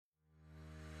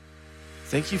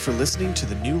Thank you for listening to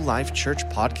the New Life Church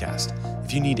podcast.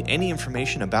 If you need any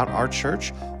information about our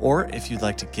church, or if you'd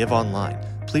like to give online,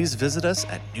 please visit us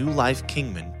at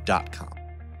newlifekingman.com.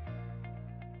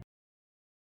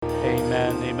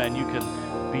 Amen, amen. You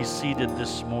can be seated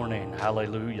this morning.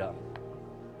 Hallelujah.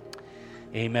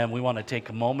 Amen. We want to take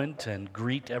a moment and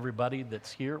greet everybody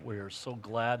that's here. We are so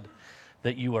glad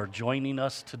that you are joining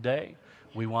us today.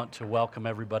 We want to welcome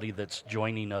everybody that's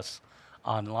joining us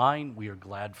online. We are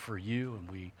glad for you and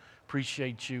we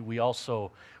appreciate you. We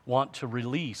also want to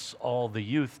release all the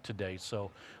youth today.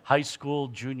 So high school,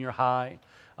 junior high,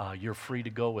 you're free to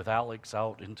go with Alex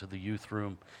out into the youth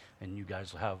room and you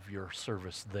guys will have your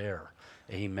service there.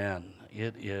 Amen.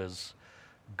 It is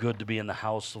good to be in the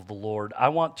house of the Lord. I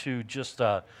want to just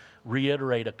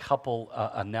reiterate a couple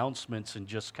announcements and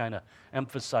just kind of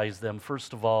emphasize them.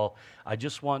 First of all, I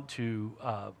just want to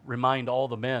remind all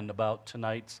the men about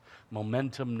tonight's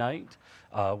Momentum Night.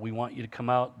 We want you to come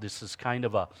out. This is kind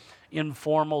of a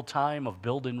informal time of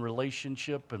building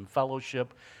relationship and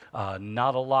fellowship.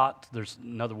 Not a lot.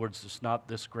 In other words, it's not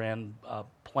this grand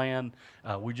plan.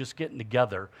 We're just getting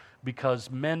together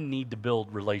because men need to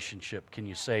build relationship. Can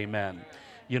you say amen?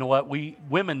 You know what? We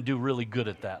women do really good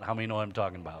at that. How many know what I'm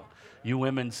talking about? You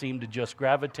women seem to just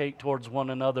gravitate towards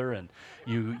one another and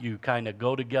you kind of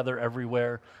go together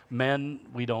everywhere. Men,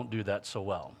 we don't do that so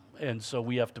well. And so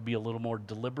we have to be a little more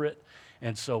deliberate.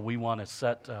 And so we want to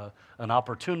set an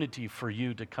opportunity for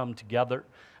you to come together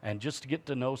and just to get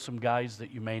to know some guys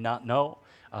that you may not know,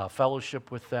 fellowship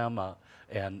with them,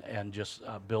 and just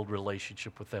build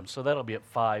relationship with them. So that'll be at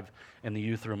 5 in the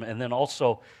youth room. And then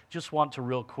also, just want to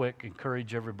real quick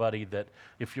encourage everybody that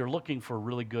if you're looking for a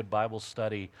really good Bible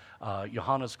study,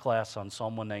 Johanna's class on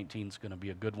Psalm 119 is going to be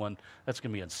a good one. That's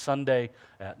going to be on Sunday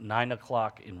at 9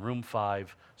 o'clock in room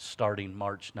 5, starting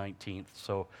March 19th.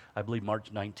 So I believe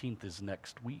March 19th is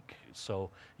next week.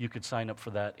 So you could sign up for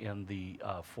that in the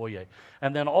foyer.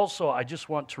 And then also, I just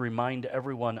want to remind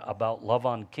everyone about Love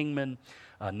on Kingman,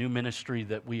 a new ministry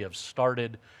that we have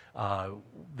started.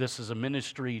 This is a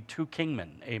ministry to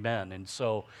Kingman, amen. And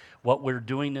so what we're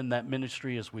doing in that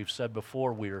ministry, as we've said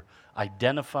before, we're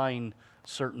identifying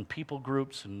certain people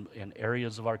groups and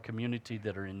areas of our community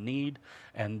that are in need,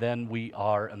 and then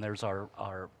and there's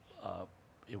our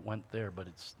it went there, but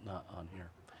it's not on here.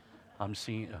 I'm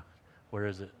seeing, where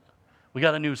is it? We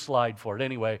got a new slide for it.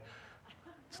 Anyway,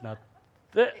 it's not,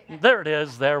 there it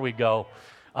is, there we go.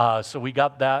 So we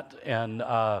got that, and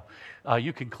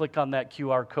you can click on that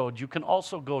QR code. You can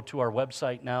also go to our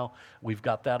website now. We've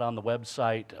got that on the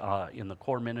website in the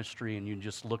core ministry, and you can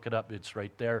just look it up. It's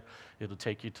right there. It'll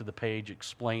take you to the page,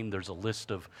 explain. There's a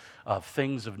list of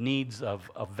things, of needs of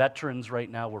veterans right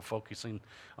now. We're focusing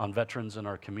on veterans in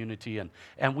our community,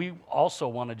 and we also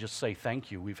want to just say thank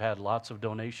you. We've had lots of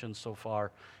donations so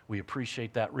far. We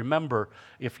appreciate that. Remember,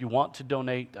 if you want to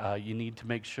donate, you need to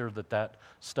make sure that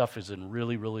stuff is in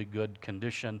really, really good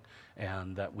condition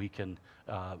and that we can,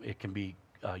 it can be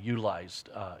utilized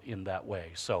in that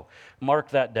way. So mark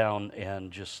that down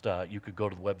and just, you could go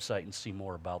to the website and see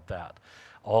more about that.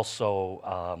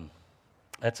 Also,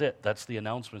 that's it. That's the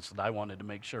announcements that I wanted to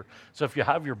make sure. So if you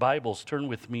have your Bibles, turn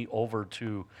with me over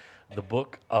to the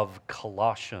book of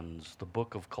Colossians,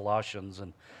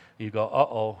 and you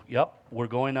go, yep, we're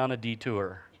going on a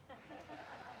detour.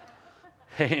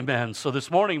 Amen. So this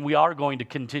morning we are going to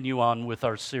continue on with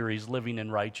our series, Living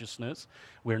in Righteousness.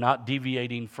 We're not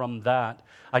deviating from that.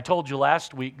 I told you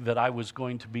last week that I was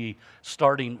going to be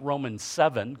starting Romans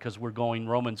 7, because we're going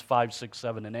Romans 5, 6,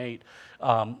 7, and 8.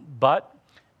 But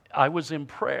I was in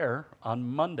prayer on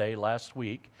Monday last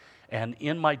week, and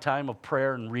in my time of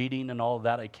prayer and reading and all of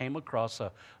that, I came across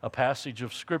a passage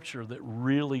of Scripture that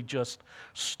really just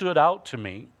stood out to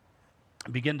me,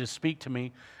 began to speak to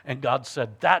me, and God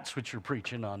said, that's what you're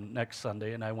preaching on next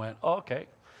Sunday. And I went, okay,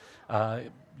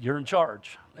 you're in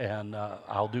charge, and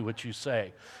I'll do what you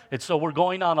say. And so we're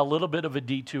going on a little bit of a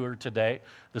detour today.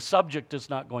 The subject is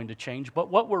not going to change, but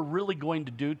what we're really going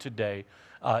to do today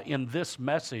in this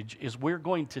message is we're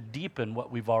going to deepen what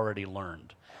we've already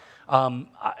learned.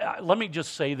 Let me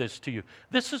just say this to you.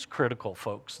 This is critical,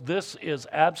 folks. This is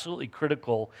absolutely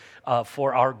critical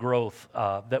for our growth,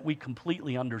 that we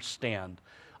completely understand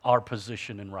our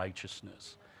position in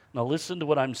righteousness. Now listen to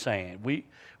what I'm saying.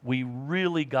 We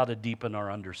really got to deepen our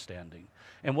understanding.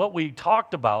 And what we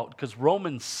talked about, because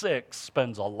Romans 6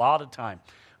 spends a lot of time,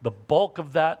 the bulk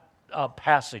of that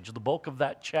passage, the bulk of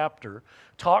that chapter,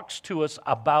 talks to us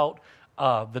about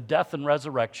the death and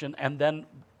resurrection, and then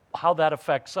how that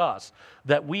affects us,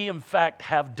 that we in fact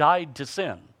have died to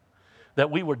sin, that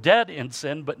we were dead in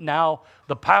sin, but now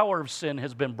the power of sin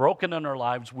has been broken in our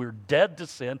lives. We're dead to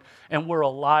sin, and we're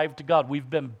alive to God. We've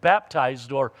been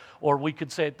baptized, or we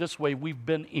could say it this way, we've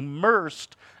been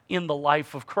immersed in the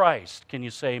life of Christ. Can you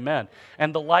say amen?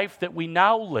 And the life that we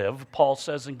now live, Paul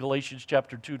says in Galatians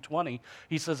chapter 2:20,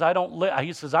 he says, I don't live,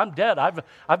 he says, I'm dead.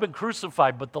 I've been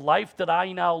crucified, but the life that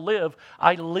I now live,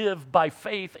 I live by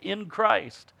faith in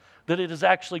Christ, that it is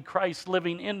actually Christ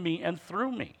living in me and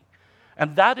through me.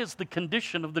 And that is the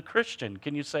condition of the Christian.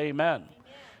 Can you say amen?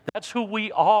 That's who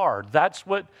we are. That's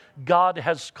what God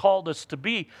has called us to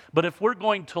be. But if we're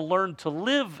going to learn to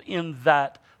live in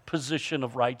that position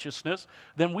of righteousness,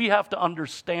 then we have to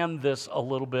understand this a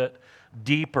little bit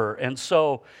deeper. And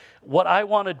so what I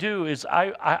want to do is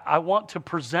I want to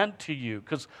present to you,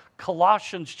 because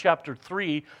Colossians chapter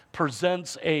 3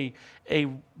 presents a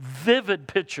vivid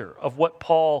picture of what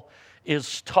Paul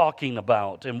is talking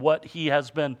about and what he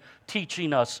has been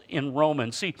teaching us in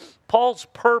Romans. See, Paul's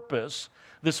purpose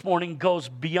this morning goes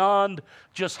beyond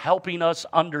just helping us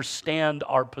understand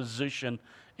our position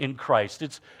in Christ.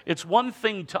 It's one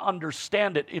thing to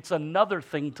understand it, it's another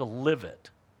thing to live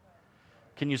it.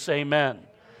 Can you say amen?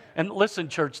 And listen,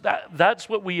 church, that's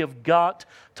what we have got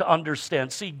to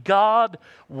understand. See, God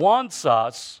wants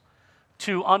us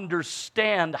to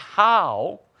understand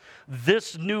how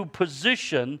this new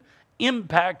position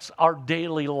impacts our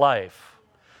daily life.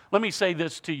 Let me say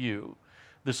this to you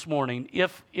this morning.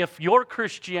 If your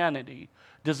Christianity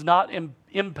does not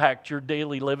impact your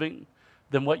daily living,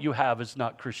 then what you have is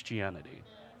not Christianity.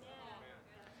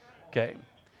 Okay?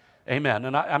 Amen.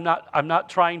 And I'm not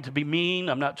trying to be mean.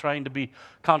 I'm not trying to be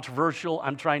controversial.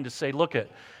 I'm trying to say, look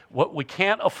at what we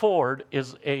can't afford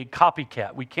is a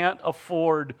copycat. We can't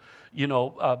afford,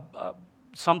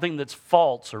 something that's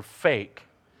false or fake.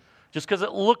 Just because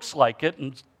it looks like it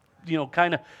and,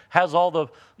 kind of has all the,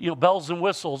 bells and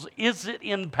whistles. Is it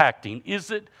impacting? Is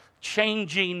it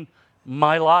changing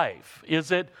my life?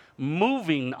 Is it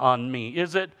moving on me?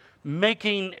 Is it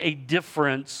making a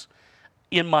difference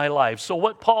in my life? So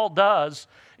what Paul does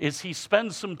is he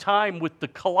spends some time with the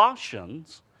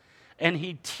Colossians and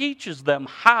he teaches them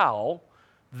how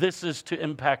this is to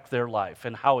impact their life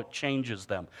and how it changes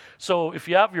them. So if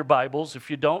you have your Bibles, if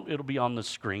you don't, it'll be on the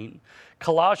screen.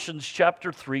 Colossians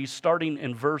chapter 3, starting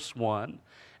in verse 1,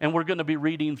 and we're going to be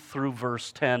reading through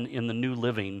verse 10 in the New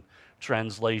Living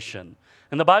Translation.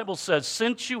 And the Bible says,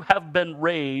 since you have been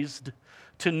raised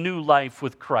to new life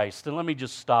with Christ. And let me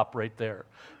just stop right there.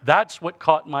 That's what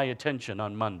caught my attention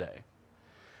on Monday.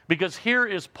 Because here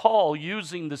is Paul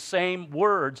using the same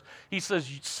words. He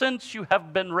says, since you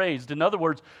have been raised. In other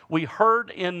words, we heard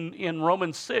in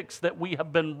Romans 6 that we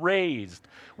have been raised.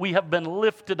 We have been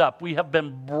lifted up. We have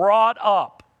been brought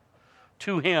up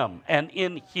to him and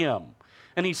in him.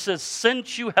 And he says,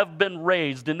 since you have been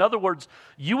raised. In other words,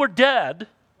 you were dead.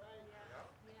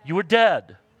 You were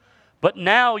dead. But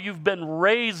now you've been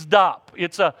raised up.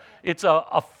 It's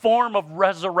a form of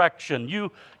resurrection.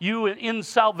 You in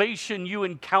salvation, you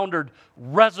encountered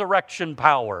resurrection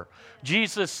power.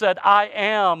 Jesus said, I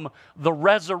am the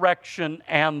resurrection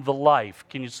and the life.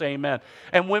 Can you say amen?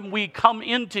 And when we come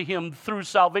into him through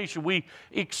salvation, we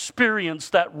experience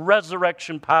that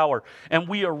resurrection power. And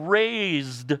we are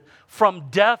raised from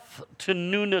death to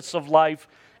newness of life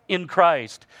in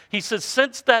Christ. He says,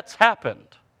 since that's happened,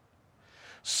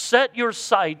 set your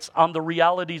sights on the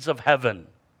realities of heaven,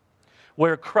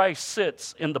 where Christ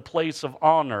sits in the place of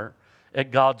honor at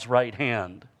God's right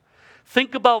hand.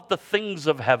 Think about the things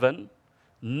of heaven,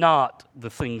 not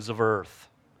the things of earth.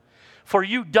 For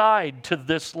you died to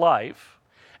this life,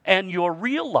 and your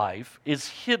real life is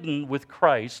hidden with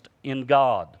Christ in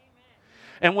God.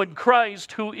 And when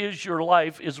Christ, who is your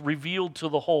life, is revealed to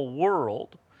the whole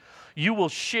world, you will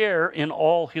share in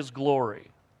all his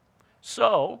glory.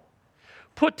 So,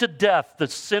 put to death the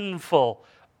sinful,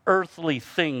 earthly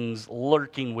things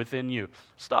lurking within you.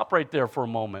 Stop right there for a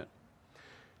moment.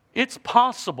 It's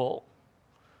possible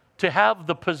to have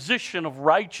the position of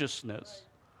righteousness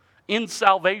in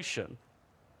salvation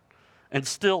and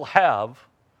still have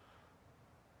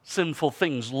sinful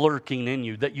things lurking in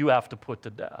you that you have to put to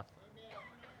death.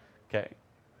 Okay.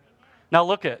 Now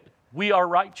look at, we are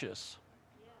righteous.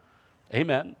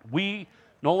 Amen. We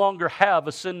no longer have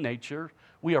a sin nature.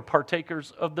 We are partakers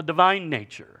of the divine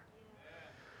nature.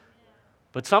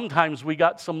 But sometimes we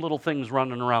got some little things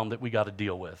running around that we got to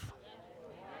deal with.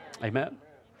 Amen.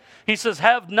 He says,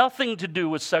 have nothing to do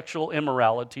with sexual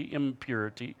immorality,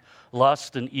 impurity,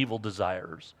 lust, and evil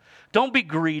desires. Don't be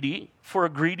greedy, for a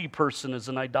greedy person is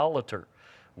an idolater,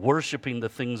 worshiping the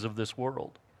things of this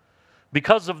world.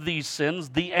 Because of these sins,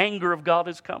 the anger of God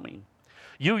is coming.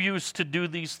 You used to do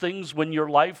these things when your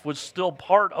life was still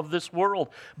part of this world.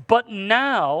 But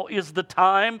now is the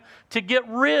time to get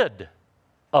rid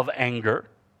of anger,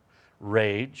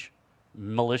 rage,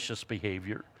 malicious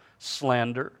behavior,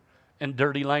 slander, and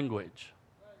dirty language.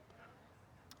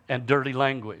 And dirty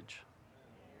language.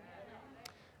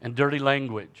 And dirty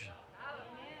language.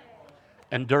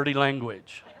 And dirty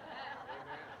language.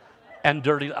 And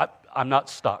dirty, I'm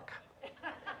not stuck.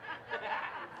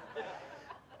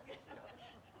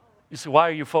 You say, why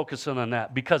are you focusing on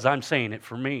that? Because I'm saying it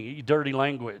for me, dirty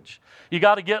language. You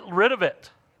got to get rid of it.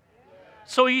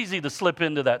 So easy to slip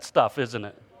into that stuff, isn't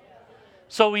it?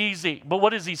 So easy. But what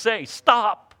does he say?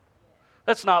 Stop.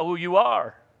 That's not who you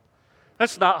are.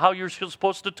 That's not how you're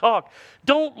supposed to talk.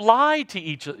 Don't lie to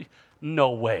each other.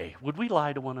 No way. Would we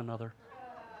lie to one another?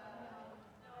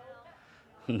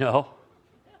 No.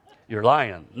 You're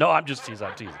lying. No, I'm just teasing.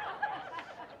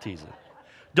 Teasing.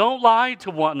 Don't lie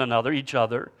to one another, each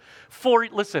other. For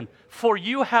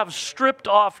you have stripped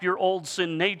off your old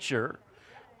sin nature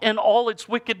and all its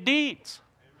wicked deeds.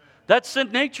 That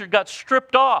sin nature got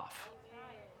stripped off.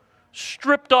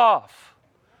 Stripped off.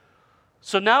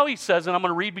 So now he says, and I'm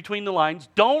going to read between the lines,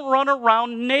 don't run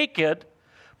around naked,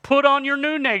 put on your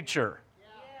new nature.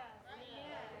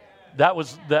 That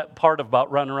was that part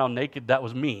about running around naked, that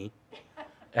was me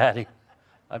adding.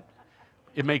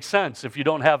 It makes sense. If you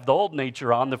don't have the old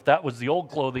nature on, if that was the old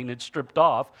clothing it's stripped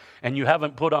off, and you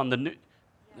haven't put on the new,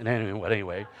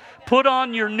 anyway, put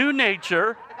on your new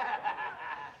nature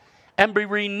and be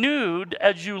renewed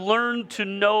as you learn to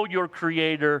know your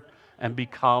Creator and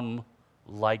become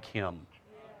like Him.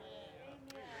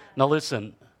 Now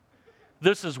listen,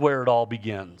 this is where it all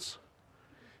begins.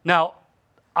 Now,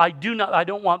 I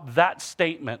don't want that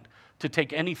statement to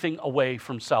take anything away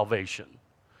from salvation.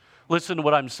 Listen to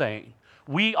what I'm saying.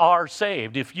 We are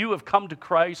saved. If you have come to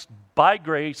Christ by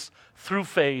grace through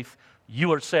faith,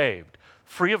 you are saved.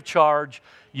 Free of charge.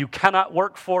 You cannot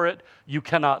work for it. You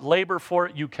cannot labor for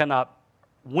it. You cannot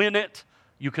win it.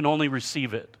 You can only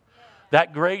receive it.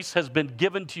 That grace has been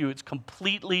given to you. It's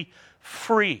completely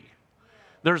free.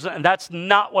 And that's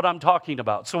not what I'm talking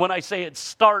about. So when I say it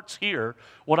starts here,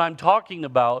 what I'm talking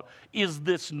about is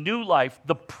this new life.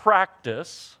 The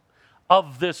practice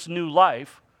of this new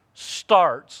life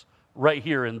starts right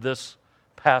here in this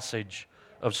passage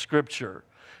of Scripture.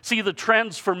 See, the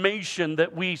transformation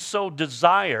that we so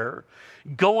desire,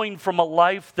 going from a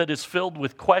life that is filled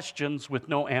with questions with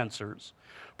no answers,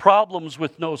 problems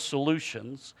with no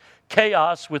solutions,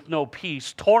 chaos with no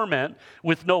peace, torment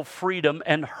with no freedom,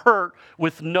 and hurt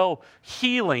with no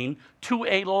healing, to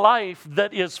a life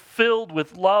that is filled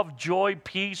with love, joy,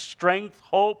 peace, strength,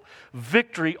 hope,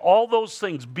 victory, all those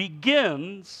things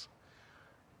begins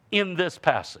in this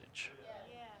passage.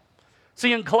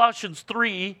 See, in Colossians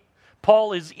 3,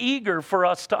 Paul is eager for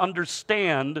us to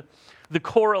understand the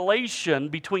correlation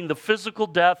between the physical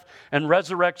death and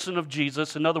resurrection of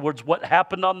Jesus, in other words, what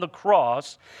happened on the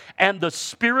cross, and the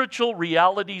spiritual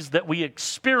realities that we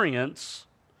experience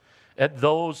at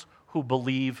those who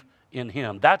believe in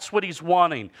Him. That's what he's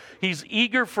wanting. He's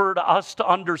eager for us to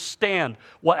understand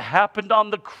what happened on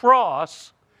the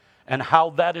cross and how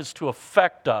that is to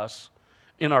affect us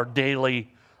in our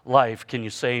daily life. Can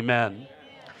you say amen?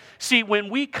 See, when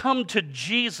we come to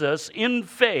Jesus in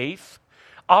faith,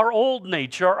 our old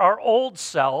nature, our old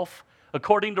self,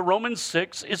 according to Romans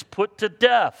 6, is put to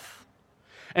death.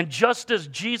 And just as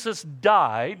Jesus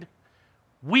died,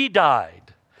 we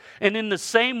died. And in the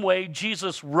same way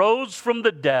Jesus rose from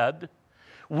the dead,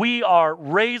 we are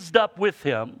raised up with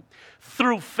Him.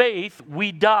 Through faith,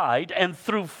 we died, and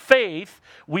through faith,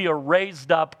 we are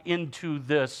raised up into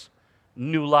this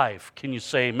new life. Can you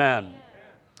say amen?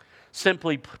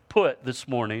 Simply put this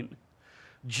morning,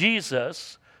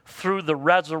 Jesus, through the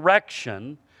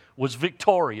resurrection, was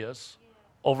victorious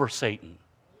over Satan.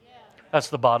 That's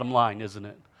the bottom line, isn't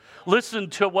it? Listen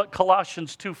to what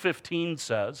Colossians 2:15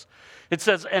 says. It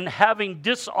says, and having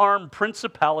disarmed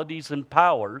principalities and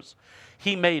powers,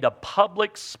 He made a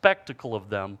public spectacle of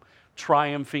them,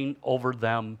 triumphing over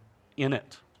them in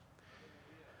it.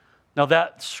 Now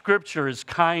that scripture is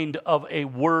kind of a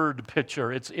word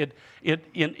picture.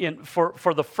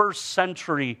 For the first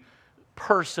century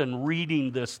person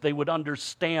reading this, they would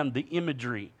understand the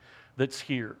imagery that's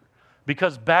here.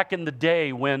 Because back in the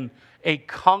day when a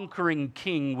conquering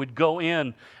king would go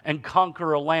in and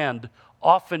conquer a land,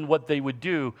 often what they would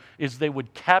do is they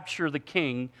would capture the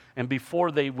king, and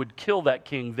before they would kill that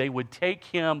king, they would take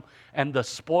him and the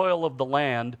spoil of the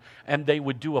land, and they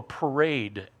would do a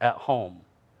parade at home.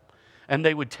 And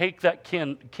they would take that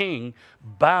king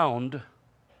bound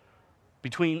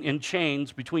in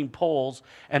chains, between poles,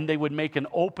 and they would make an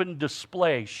open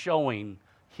display showing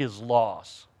his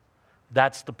loss.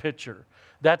 That's the picture.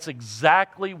 That's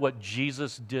exactly what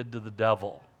Jesus did to the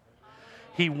devil.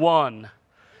 He won.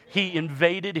 He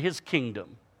invaded his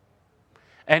kingdom,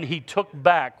 and he took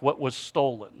back what was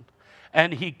stolen.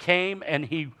 And he came and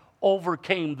he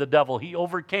overcame the devil. He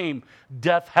overcame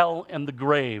death, hell, and the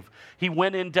grave. He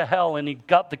went into hell and he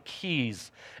got the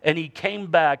keys. And he came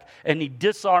back and he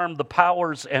disarmed the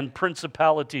powers and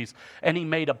principalities. And he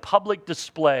made a public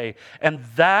display. And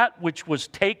that which was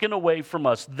taken away from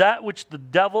us, that which the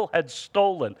devil had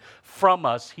stolen from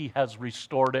us, he has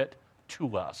restored it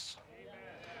to us.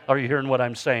 Are you hearing what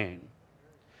I'm saying?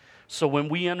 So when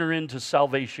we enter into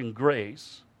salvation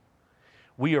grace,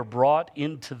 we are brought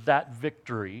into that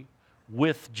victory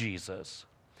with Jesus,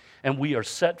 and we are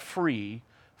set free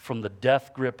from the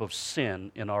death grip of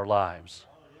sin in our lives.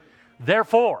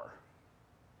 Therefore,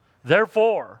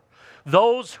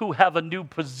 those who have a new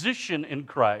position in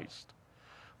Christ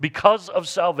because of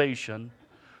salvation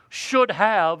should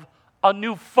have a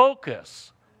new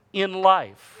focus in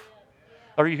life.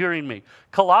 Are you hearing me?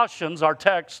 Colossians, our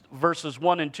text, verses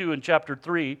 1 and 2 in chapter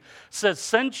 3, says,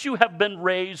 since you have been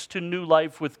raised to new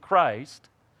life with Christ,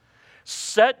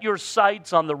 set your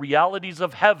sights on the realities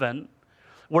of heaven,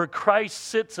 where Christ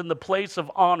sits in the place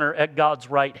of honor at God's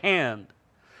right hand.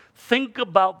 Think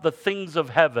about the things of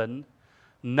heaven,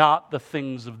 not the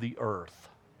things of the earth.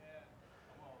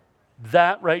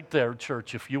 That right there,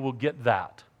 church, if you will get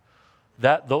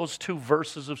those two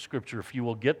verses of Scripture, if you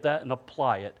will get that and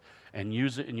apply it, and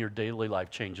use it in your daily life,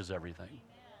 changes everything.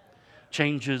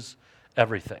 Changes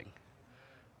everything.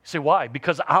 You say, why?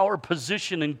 Because our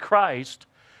position in Christ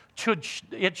should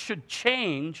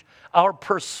change our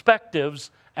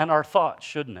perspectives and our thoughts,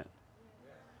 shouldn't it?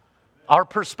 Our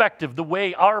perspective, the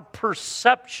way our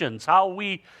perceptions, how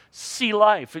we see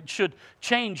life, it should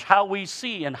change how we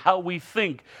see and how we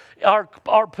think.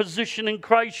 Our position in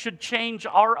Christ should change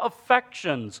our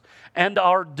affections and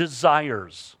our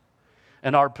desires.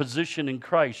 And our position in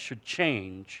Christ should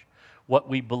change what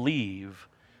we believe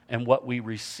and what we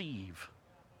receive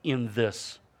in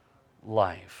this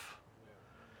life.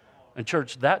 And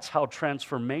church, that's how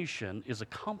transformation is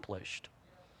accomplished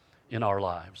in our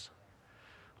lives.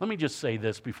 Let me just say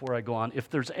this before I go on. If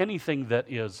there's anything that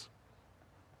is,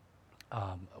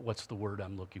 what's the word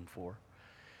I'm looking for?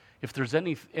 If there's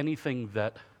anything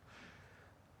that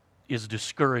is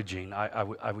discouraging,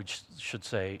 I should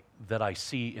say, that I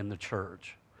see in the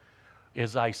church,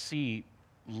 is I see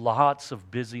lots of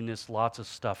busyness, lots of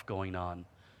stuff going on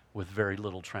with very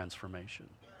little transformation.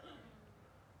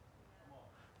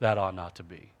 That ought not to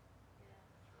be.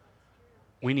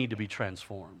 We need to be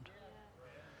transformed.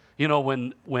 You know,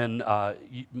 when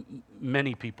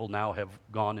many people now have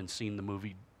gone and seen the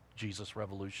movie Jesus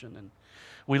Revolution, and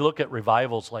we look at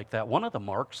revivals like that, one of the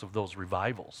marks of those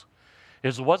revivals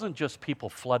is it wasn't just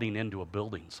people flooding into a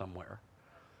building somewhere.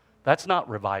 That's not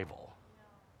revival.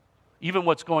 Even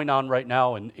what's going on right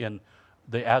now in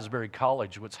the Asbury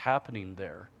College, what's happening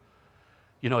there,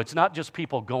 you know, it's not just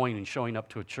people going and showing up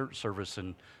to a church service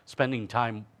and spending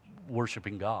time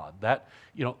worshiping God.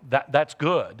 That's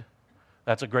good.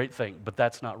 That's a great thing, but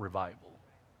that's not revival.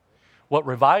 What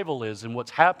revival is and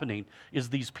what's happening is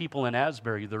these people in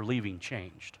Asbury, they're leaving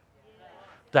changed.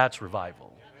 That's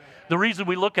revival. The reason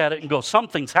we look at it and go,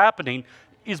 something's happening,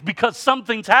 is because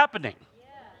something's happening.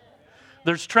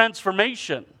 There's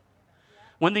transformation.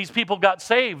 When these people got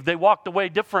saved, they walked away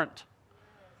different.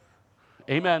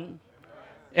 Amen.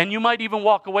 And you might even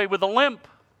walk away with a limp,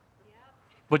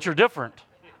 but you're different.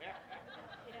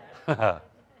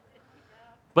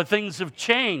 But things have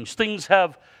changed. Things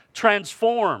have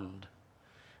transformed.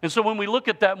 And so when we look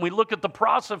at that and we look at the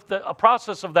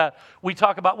process of that, we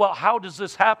talk about, well, how does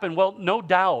this happen? Well, no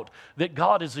doubt that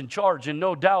God is in charge, and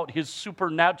no doubt His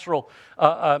supernatural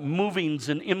movings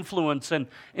and influence and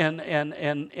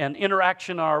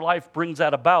interaction in our life brings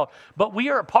that about. But we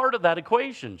are a part of that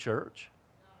equation, church.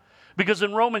 Because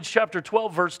in Romans chapter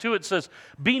 12, verse 2, it says,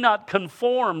 be not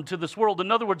conformed to this world.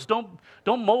 In other words, don't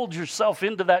mold yourself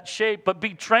into that shape, but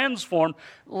be transformed.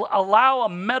 Allow a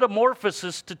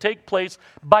metamorphosis to take place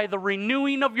by the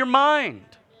renewing of your mind,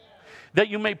 that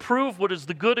you may prove what is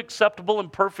the good, acceptable,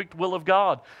 and perfect will of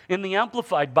God. In the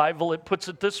Amplified Bible, it puts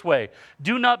it this way: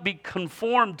 do not be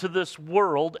conformed to this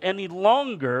world any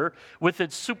longer with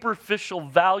its superficial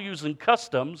values and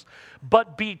customs,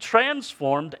 but be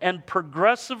transformed and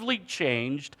progressively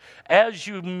changed as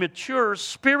you mature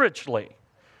spiritually.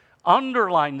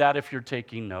 Underline that if you're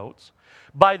taking notes.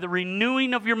 By the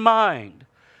renewing of your mind.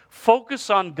 Focus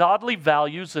on godly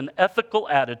values and ethical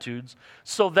attitudes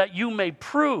so that you may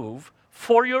prove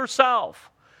for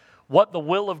yourself what the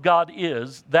will of God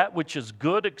is, that which is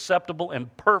good, acceptable,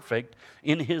 and perfect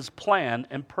in His plan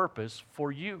and purpose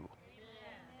for you.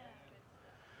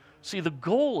 See, the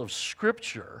goal of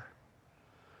Scripture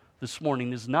this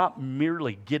morning is not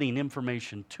merely getting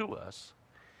information to us,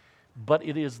 but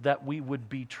it is that we would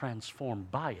be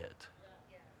transformed by it.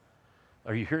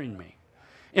 Are you hearing me?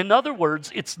 In other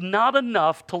words, it's not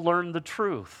enough to learn the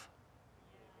truth.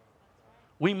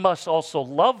 We must also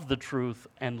love the truth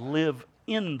and live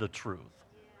in the truth.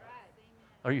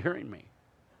 Are you hearing me?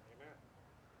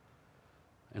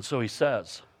 And so he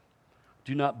says,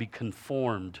 do not be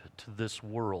conformed to this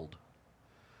world.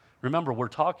 Remember, we're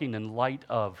talking in light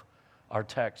of our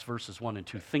text, verses 1 and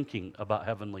 2, thinking about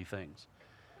heavenly things,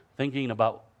 thinking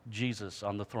about Jesus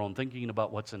on the throne, thinking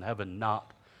about what's in heaven,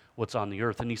 not what's on the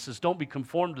earth. And he says, don't be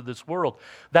conformed to this world.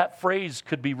 That phrase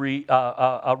could be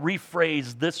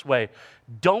rephrased this way: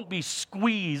 don't be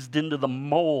squeezed into the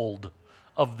mold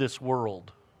of this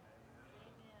world.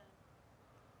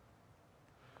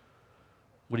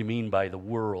 What do you mean by the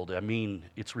world? I mean,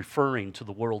 it's referring to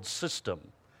the world system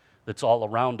that's all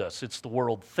around us. It's the way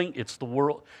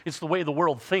the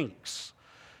world thinks.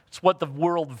 It's what the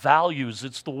world values.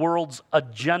 It's the world's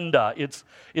agenda.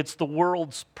 It's the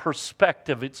world's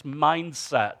perspective, its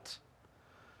mindset.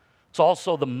 It's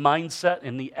also the mindset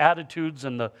and the attitudes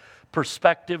and the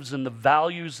perspectives and the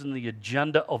values and the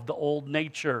agenda of the old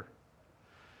nature.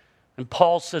 And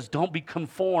Paul says, don't be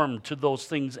conformed to those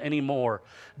things anymore.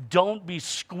 Don't be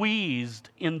squeezed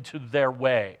into their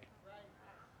way.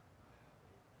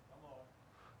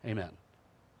 Amen.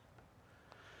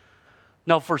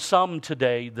 Now, for some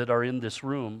today that are in this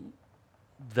room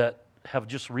that have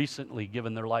just recently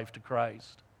given their life to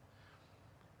Christ,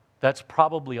 that's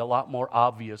probably a lot more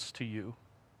obvious to you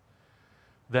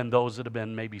than those that have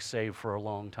been maybe saved for a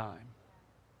long time.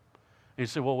 And you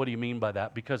say, well, what do you mean by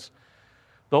that? Because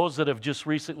those that have just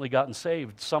recently gotten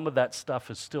saved, some of that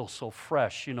stuff is still so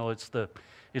fresh. You know, it's the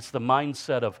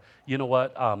mindset of, you know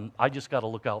what, I just got to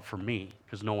look out for me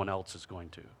because no one else is going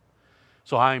to.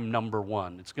 So I'm number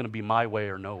one. It's going to be my way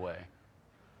or no way.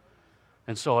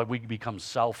 And so we become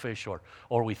selfish,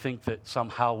 or we think that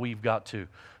somehow we've got to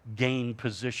gain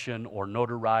position or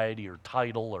notoriety or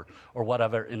title or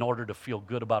whatever in order to feel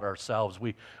good about ourselves.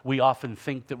 We often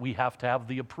think that we have to have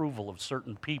the approval of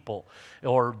certain people,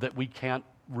 or that we can't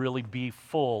really be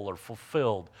full or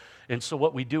fulfilled. And so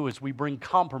what we do is we bring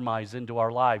compromise into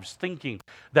our lives, thinking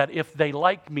that if they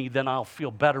like me, then I'll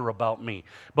feel better about me.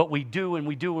 But we do and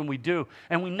we do and we do,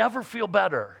 and we never feel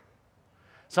better.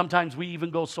 Sometimes we even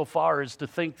go so far as to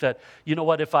think that, you know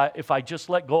what, if I just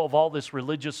let go of all this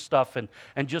religious stuff and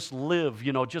just live,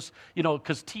 because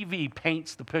TV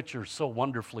paints the picture so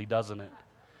wonderfully, doesn't it?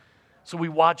 So we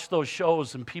watch those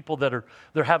shows and people that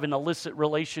they're having illicit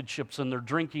relationships and they're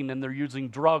drinking and they're using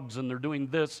drugs and they're doing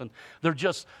this and they're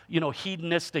just,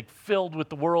 hedonistic, filled with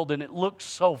the world, and it looks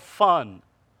so fun.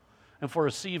 And for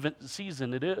a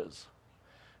season it is,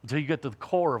 until you get to the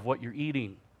core of what you're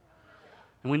eating.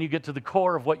 And when you get to the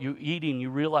core of what you're eating, you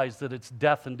realize that it's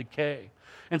death and decay.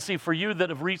 And see, for you that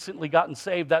have recently gotten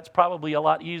saved, that's probably a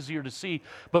lot easier to see.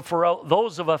 But for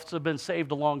those of us that have been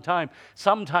saved a long time,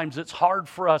 sometimes it's hard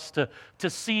for us to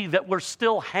see that we're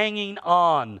still hanging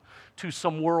on to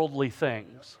some worldly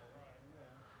things.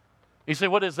 You say,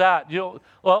 what is that?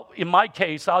 Well, in my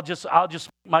case, I'll just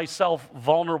make myself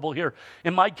vulnerable here.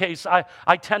 In my case,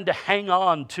 I tend to hang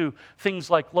on to things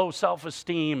like low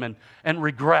self-esteem and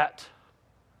regret.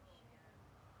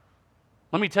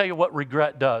 Let me tell you what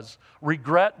regret does.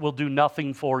 Regret will do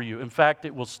nothing for you. In fact,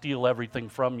 it will steal everything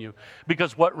from you.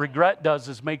 Because what regret does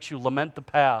is makes you lament the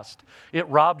past. It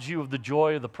robs you of the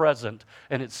joy of the present,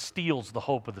 and it steals the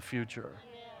hope of the future.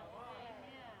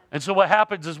 And so what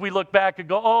happens is we look back and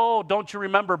go, oh, don't you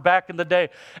remember back in the day?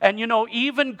 And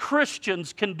even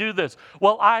Christians can do this.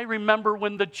 Well, I remember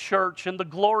when the church and the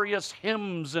glorious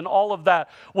hymns and all of that.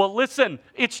 Well, listen,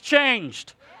 it's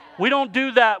changed. We don't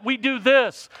do that. We do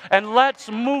this. And let's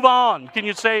move on. Can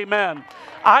you say amen?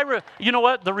 You know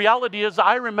what? The reality is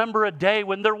I remember a day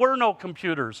when there were no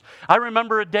computers. I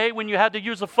remember a day when you had to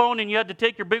use a phone and you had to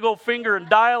take your big old finger and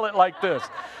dial it like this.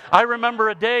 I remember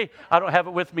a day, I don't have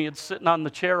it with me, it's sitting on the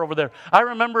chair over there. I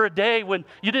remember a day when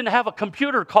you didn't have a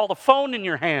computer called a phone in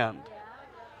your hand.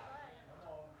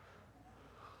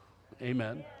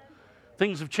 Amen.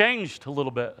 Things have changed a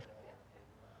little bit.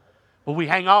 But we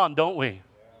hang on, don't we?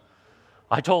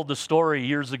 I told the story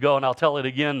years ago, and I'll tell it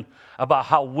again, about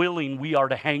how willing we are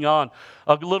to hang on.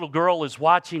 A little girl is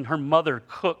watching her mother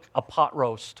cook a pot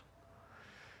roast.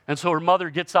 And so her mother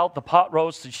gets out the pot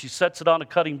roast and she sets it on a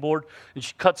cutting board and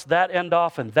she cuts that end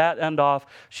off and that end off.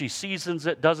 She seasons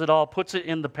it, does it all, puts it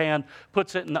in the pan,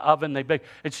 puts it in the oven, they bake.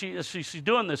 And she's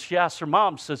doing this. She asks her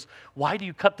mom, says, "Why do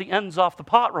you cut the ends off the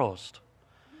pot roast?"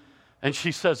 And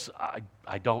she says,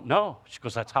 I don't know. She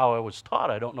goes, "That's how I was taught.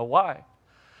 I don't know why."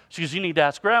 She goes, "You need to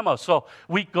ask Grandma." So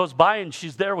a week goes by and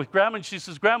she's there with Grandma and she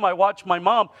says, "Grandma, I watched my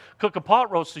mom cook a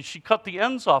pot roast and she cut the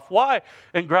ends off. Why?"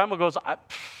 And Grandma goes,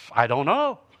 I don't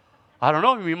know. I don't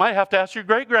know. You might have to ask your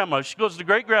great-grandma." She goes to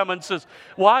great-grandma and says,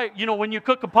 "Why, when you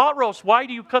cook a pot roast, why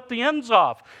do you cut the ends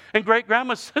off?" And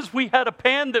great-grandma says, "We had a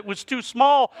pan that was too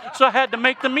small, so I had to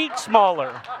make the meat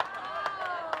smaller."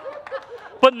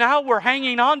 But now we're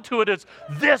hanging on to it as,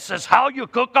 this is how you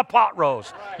cook a pot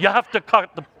roast. You have to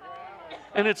cut the...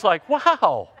 And it's like,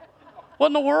 wow, what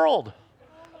in the world?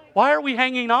 Why are we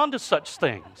hanging on to such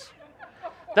things?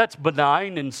 That's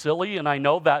benign and silly, and I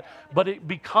know that, but it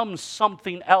becomes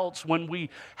something else when we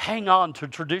hang on to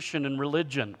tradition and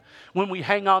religion, when we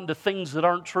hang on to things that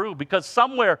aren't true, because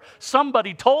somewhere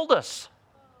somebody told us.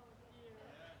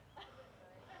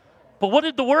 But what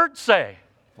did the Word say?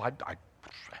 Well, I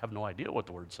have no idea what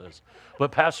the Word says,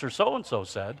 but Pastor so-and-so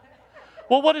said.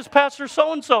 Well, what does Pastor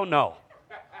so-and-so know?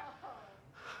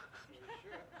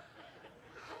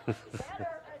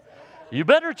 You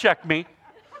better check me.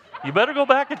 You better go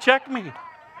back and check me.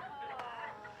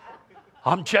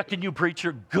 I'm checking you,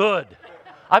 preacher. Good.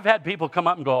 I've had people come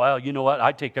up and go, "Well, you know what?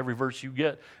 I take every verse you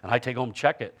get, and I take home and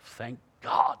check it." Thank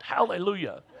God.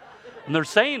 Hallelujah. And they're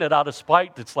saying it out of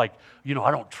spite. It's like, I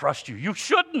don't trust you. You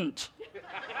shouldn't.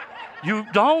 You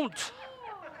don't.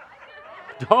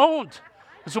 Don't.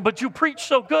 So, but you preach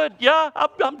so good. Yeah,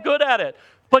 I'm good at it.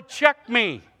 But check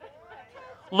me.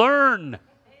 Learn.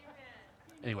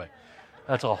 Anyway,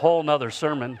 that's a whole nother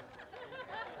sermon.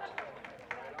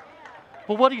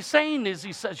 But what he's saying is,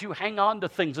 he says you hang on to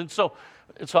things. And so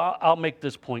I'll make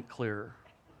this point clearer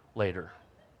later.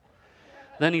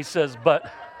 Then he says,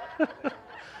 but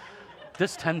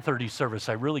this 10:30 service,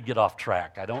 I really get off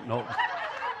track. I don't know.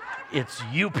 It's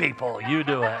you people. You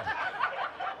do it.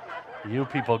 You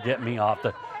people get me off.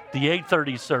 The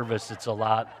 8:30 service, it's a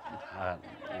lot.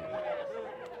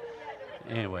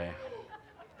 Anyway.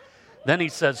 Then he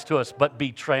says to us, but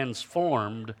be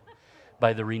transformed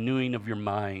by the renewing of your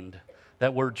mind.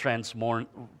 That word transform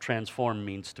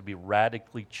means to be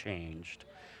radically changed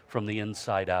from the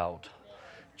inside out.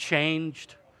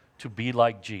 Changed to be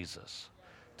like Jesus,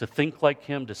 to think like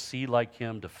him, to see like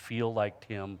him, to feel like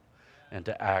him, and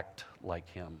to act like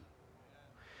him.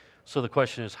 So the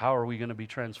question is, how are we going to be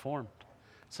transformed?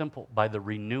 Simple, by the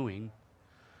renewing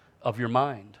of your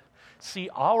mind. See,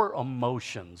 our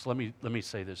emotions, let me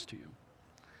say this to you.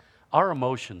 Our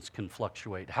emotions can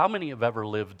fluctuate. How many have ever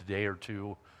lived a day or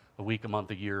two, a week, a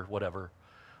month, a year, whatever,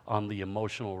 on the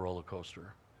emotional roller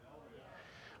coaster?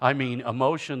 I mean,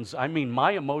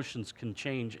 my emotions can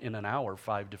change in an hour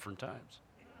 5 different times.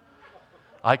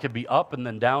 I could be up and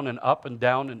then down and up and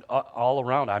down and all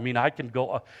around. I mean,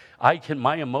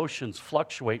 my emotions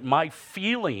fluctuate. My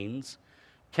feelings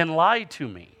can lie to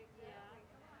me.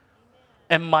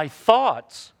 And my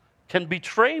thoughts can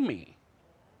betray me.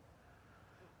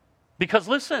 Because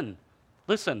listen,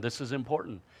 this is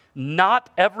important. Not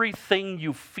everything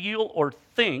you feel or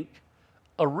think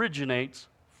originates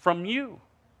from you.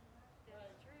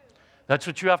 That's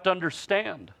what you have to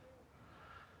understand.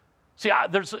 See,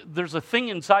 there's a thing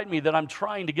inside me that I'm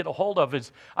trying to get a hold of.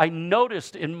 Is I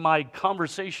noticed in my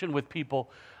conversation with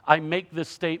people, I make this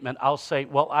statement. I'll say,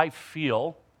 well, I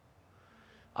feel.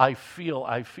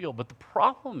 But the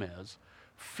problem is,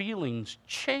 feelings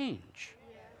change.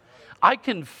 I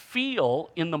can feel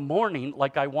in the morning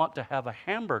like I want to have a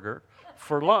hamburger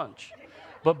for lunch.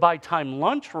 But by the time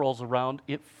lunch rolls around,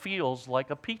 it feels like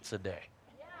a pizza day.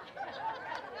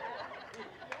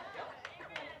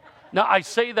 Now, I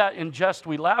say that in jest,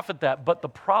 we laugh at that, but the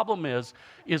problem is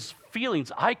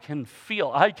feelings. I can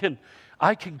feel, I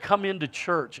can come into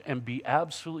church and be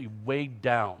absolutely weighed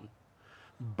down,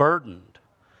 burdened.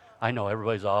 I know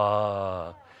everybody's,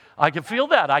 I can feel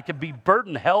that. I can be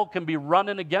burdened. Hell can be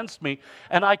running against me,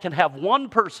 and I can have one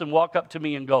person walk up to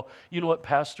me and go, "You know what,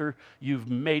 Pastor, you've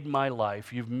made my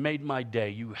life. You've made my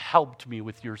day. You helped me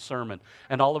with your sermon."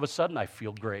 And all of a sudden, I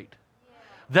feel great.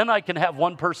 Then I can have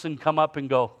one person come up and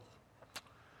go,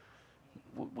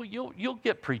 "Well, you'll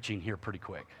get preaching here pretty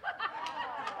quick."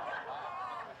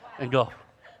 And go.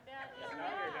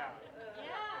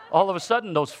 All of a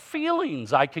sudden, those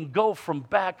feelings, I can go from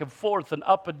back and forth and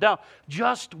up and down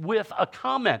just with a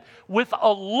comment, with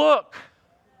a look.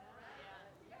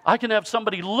 I can have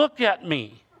somebody look at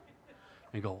me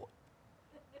and go,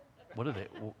 "What are they?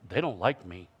 Well, they don't like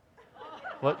me."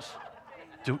 What?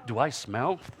 Do I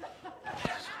smell?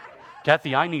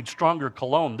 Kathy, I need stronger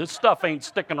cologne. This stuff ain't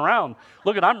sticking around.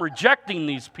 Look I'm rejecting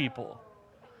these people.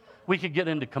 We could get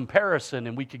into comparison,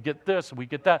 and we could get this, and we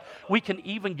get that. We can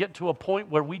even get to a point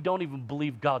where we don't even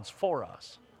believe God's for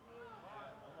us.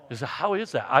 How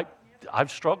is that?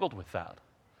 I've struggled with that.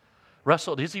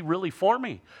 Wrestled, is he really for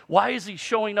me? Why is he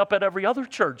showing up at every other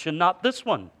church and not this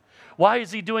one? Why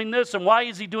is he doing this and why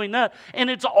is he doing that? And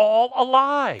it's all a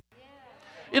lie.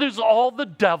 It is all the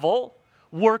devil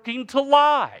working to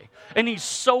lie. And he's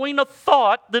sowing a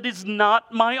thought that is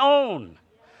not my own.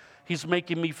 He's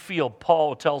making me feel.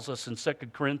 Paul tells us in 2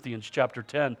 Corinthians chapter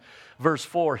 10, verse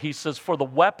 4, he says, "For the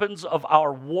weapons of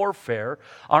our warfare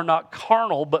are not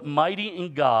carnal, but mighty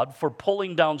in God for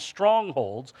pulling down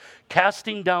strongholds,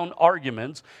 casting down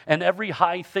arguments, and every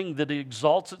high thing that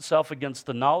exalts itself against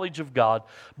the knowledge of God,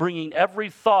 bringing every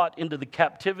thought into the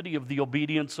captivity of the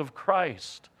obedience of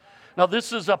Christ." Now,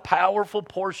 this is a powerful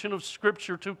portion of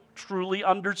Scripture to truly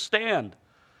understand.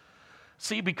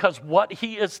 See, because what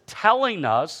he is telling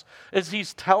us is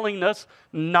he's telling us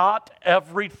not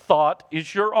every thought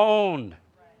is your own.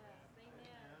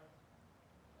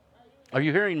 Are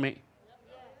you hearing me?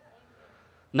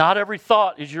 Not every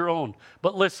thought is your own.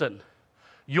 But listen,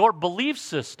 your belief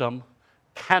system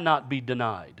cannot be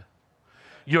denied.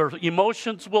 Your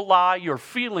emotions will lie, your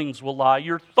feelings will lie,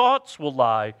 your thoughts will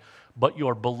lie, but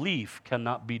your belief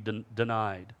cannot be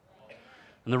denied.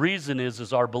 And the reason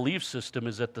is our belief system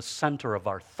is at the center of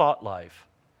our thought life.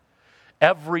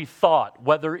 Every thought,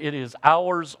 whether it is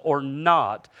ours or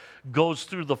not, goes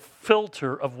through the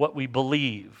filter of what we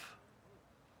believe.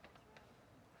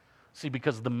 See,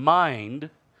 because the mind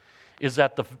is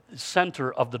at the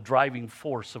center of the driving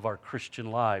force of our Christian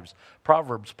lives.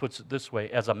 Proverbs puts it this way,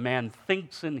 as a man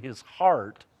thinks in his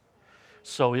heart,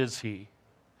 so is he.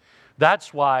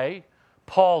 That's why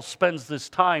Paul spends this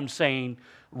time saying,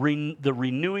 the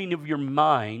renewing of your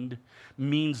mind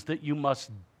means that you must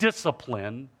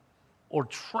discipline or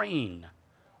train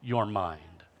your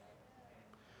mind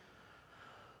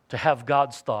to have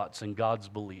God's thoughts and God's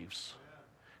beliefs.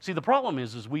 See, the problem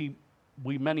is we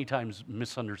many times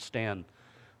misunderstand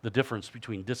the difference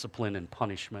between discipline and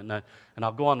punishment. And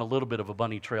I'll go on a little bit of a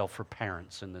bunny trail for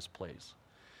parents in this place.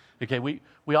 Okay, we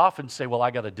often say, well,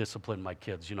 I got to discipline my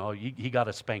kids. You know, he got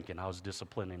a spanking. I was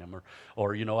disciplining him.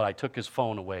 Or you know what, I took his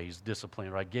phone away. He's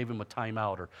disciplining. Or I gave him a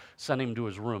timeout or sent him to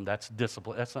his room. That's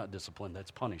discipline. That's not discipline.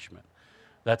 That's punishment.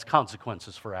 That's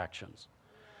consequences for actions.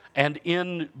 And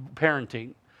in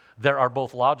parenting, there are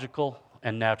both logical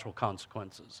and natural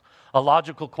consequences. A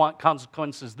logical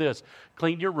consequence is this: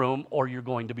 clean your room or you're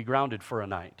going to be grounded for a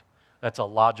night. That's a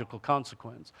logical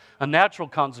consequence. A natural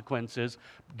consequence is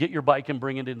get your bike and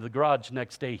bring it into the garage.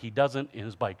 Next day he doesn't, and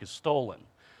his bike is stolen.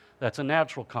 That's a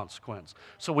natural consequence.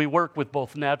 So we work with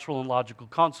both natural and logical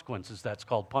consequences. That's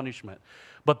called punishment.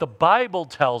 But the Bible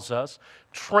tells us,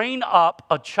 train up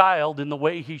a child in the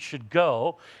way he should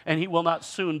go, and he will not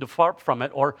soon depart from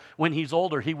it. Or when he's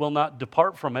older, he will not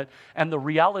depart from it. And the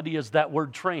reality is that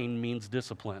word train means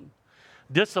discipline.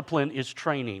 Discipline is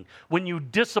training. When you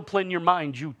discipline your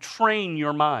mind, you train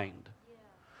your mind.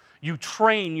 You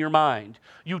train your mind.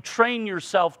 You train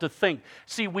yourself to think.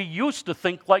 See, we used to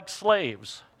think like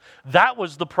slaves. That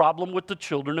was the problem with the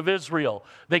children of Israel.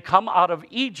 They come out of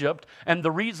Egypt, and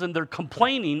the reason they're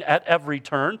complaining at every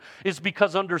turn is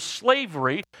because under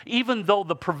slavery, even though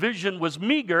the provision was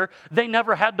meager, they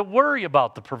never had to worry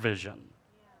about the provision.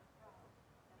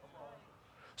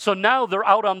 So now they're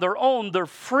out on their own, they're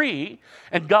free,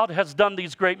 and God has done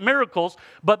these great miracles,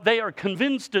 but they are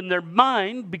convinced in their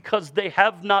mind because they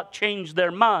have not changed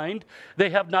their mind, they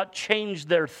have not changed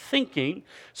their thinking,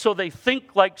 so they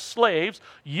think like slaves.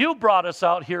 You brought us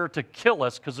out here to kill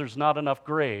us because there's not enough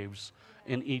graves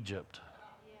in Egypt.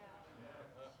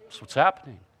 That's what's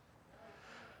happening.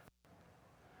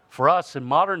 For us, in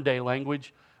modern day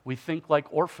language, we think like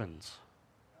orphans.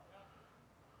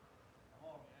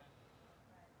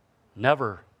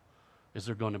 Never is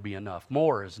there going to be enough.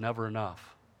 More is never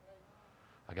enough.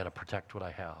 I got to protect what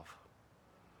I have.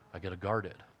 I got to guard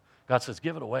it. God says,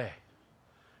 give it away.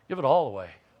 Give it all away.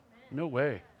 No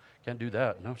way. Can't do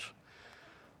that. No.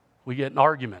 We get in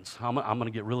arguments. I'm going to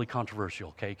get really controversial.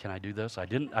 Okay, can I do this? I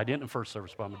didn't in first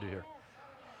service, but I'm going to do here.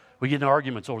 We get in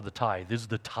arguments over the tithe. Is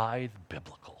the tithe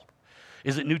biblical?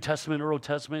 Is it New Testament or Old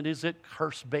Testament? Is it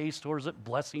curse-based or is it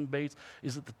blessing-based?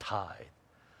 Is it the tithe?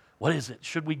 What is it?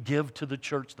 Should we give to the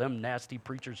church? Them nasty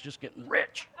preachers just getting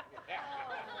rich.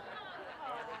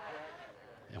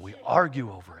 And we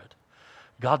argue over it.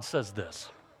 God says this.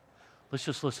 Let's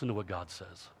just listen to what God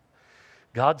says.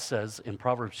 God says in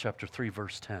Proverbs chapter 3,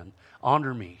 verse 10,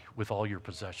 honor me with all your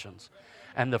possessions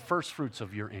and the first fruits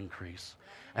of your increase.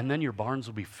 And then your barns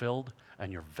will be filled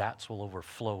and your vats will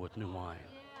overflow with new wine.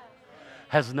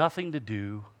 Has nothing to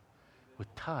do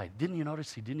with tithe. Didn't you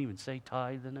notice he didn't even say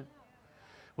tithe in it?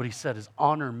 What he said is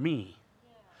honor me.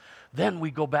 Then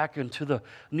we go back into the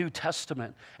New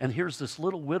Testament, and here's this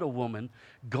little widow woman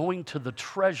going to the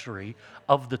treasury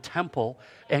of the temple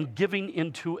and giving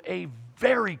into a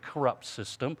very corrupt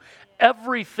system.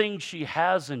 Everything she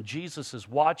has, and Jesus is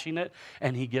watching it,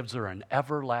 and he gives her an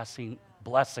everlasting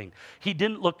blessing. He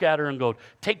didn't look at her and go,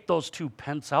 take those 2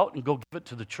 pence out and go give it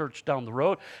to the church down the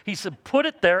road. He said, put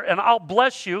it there, and I'll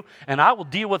bless you, and I will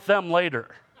deal with them later.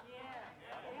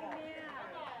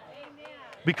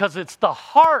 Because it's the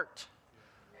heart.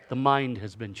 The mind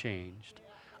has been changed.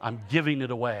 I'm giving it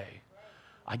away.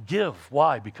 I give.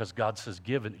 Why? Because God says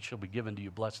give and it shall be given to you,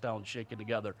 blessed down, shaken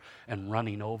together, and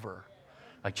running over.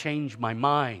 I change my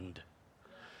mind.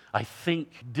 I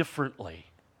think differently.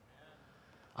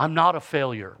 I'm not a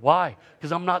failure. Why?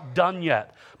 Because I'm not done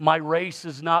yet. My race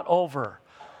is not over.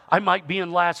 I might be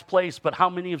in last place, but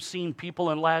how many have seen people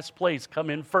in last place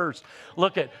come in first?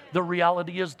 Look at, the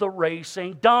reality is the race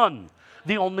ain't done.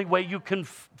 The only way you can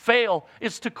fail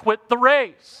is to quit the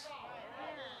race.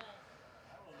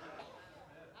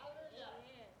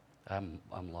 I'm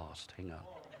lost. Hang on.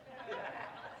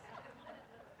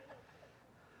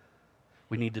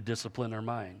 We need to discipline our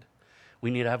mind.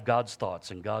 We need to have God's thoughts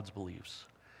and God's beliefs.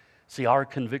 See, our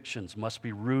convictions must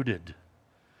be rooted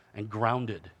and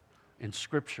grounded in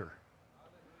Scripture.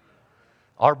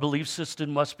 Our belief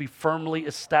system must be firmly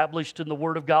established in the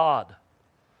Word of God.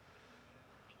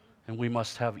 And we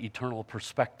must have eternal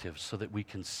perspective so that we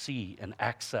can see and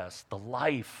access the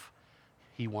life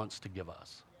He wants to give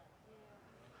us.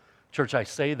 Church, I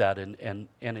say that and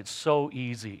it's so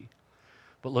easy.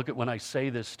 But look at when I say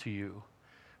this to you,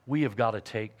 we've got to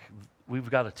take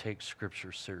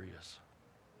Scripture serious.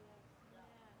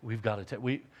 We've got to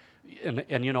take,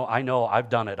 and you know, I know I've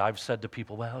done it. I've said to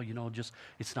people, well, you know, just,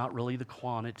 it's not really the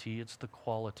quantity, it's the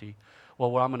quality.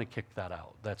 Well, I'm going to kick that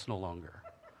out. That's no longer.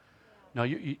 Now,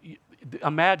 you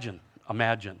imagine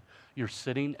you're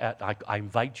sitting at, I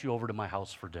invite you over to my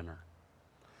house for dinner.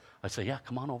 I say, yeah,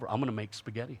 come on over. I'm going to make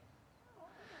spaghetti.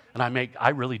 And I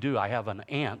really do. I have an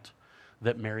aunt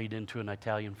that married into an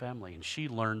Italian family, and she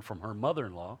learned from her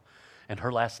mother-in-law, and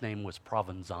her last name was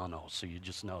Provenzano, so you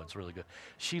just know it's really good.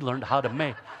 She learned how to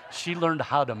make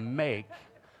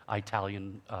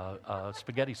Italian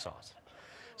spaghetti sauce.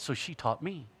 So she taught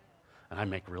me. And I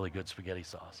make really good spaghetti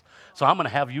sauce. So I'm going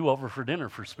to have you over for dinner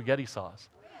for spaghetti sauce.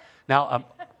 Now,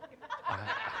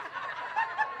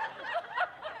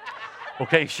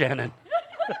 okay, Shannon.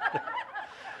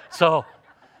 So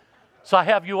I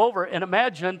have you over, and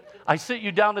imagine I sit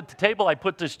you down at the table, I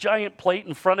put this giant plate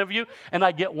in front of you, and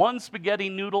I get one spaghetti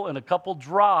noodle and a couple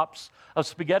drops of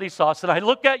spaghetti sauce, and I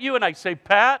look at you and I say,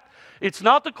 Pat, it's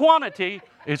not the quantity,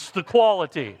 it's the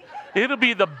quality. It'll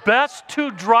be the best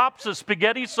 2 drops of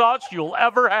spaghetti sauce you'll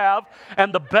ever have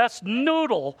and the best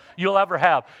noodle you'll ever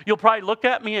have. You'll probably look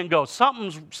at me and go,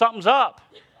 something's up.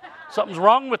 Something's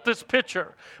wrong with this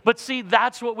picture. But see,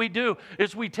 that's what we do,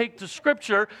 is we take the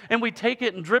Scripture and we take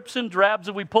it in drips and drabs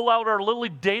and we pull out our little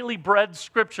daily bread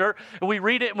Scripture and we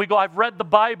read it and we go, I've read the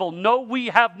Bible. No, we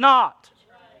have not.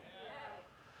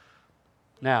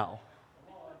 Now,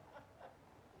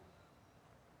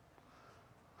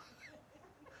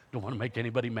 don't want to make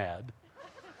anybody mad.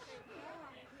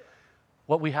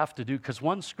 What we have to do, because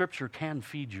one Scripture can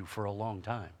feed you for a long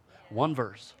time, one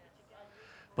verse,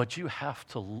 but you have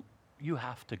to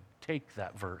take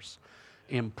that verse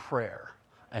in prayer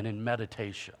and in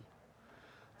meditation.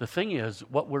 The thing is,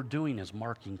 what we're doing is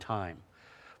marking time.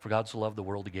 For God so loved the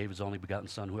world, He gave His only begotten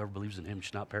Son. Whoever believes in Him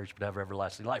should not perish but have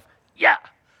everlasting life. Yeah!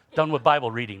 Done with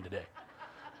Bible reading today.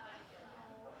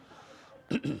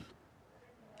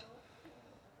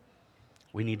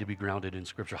 We need to be grounded in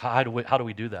Scripture. How do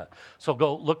we do that? So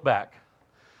go look back.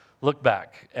 Look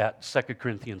back at 2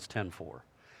 Corinthians 10:4.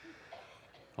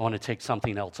 I want to take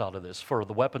something else out of this. For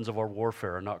the weapons of our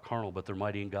warfare are not carnal, but they're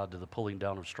mighty in God to the pulling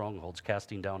down of strongholds,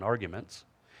 casting down arguments,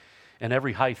 and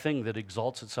every high thing that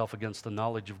exalts itself against the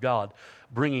knowledge of God,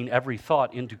 bringing every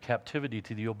thought into captivity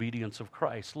to the obedience of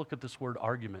Christ. Look at this word,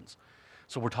 arguments.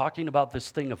 So we're talking about this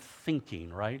thing of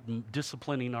thinking, right?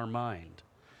 Disciplining our mind.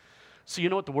 So you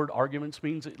know what the word arguments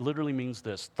means? It literally means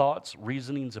this: thoughts,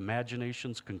 reasonings,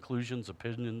 imaginations, conclusions,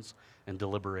 opinions, and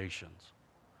deliberations.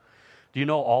 Do you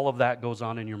know all of that goes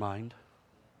on in your mind?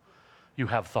 You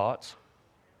have thoughts,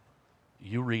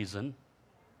 you reason,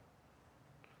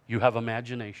 you have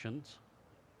imaginations,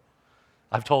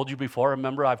 I've told you before,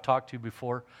 remember I've talked to you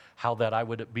before, how that I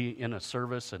would be in a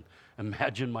service and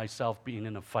imagine myself being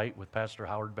in a fight with Pastor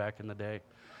Howard back in the day.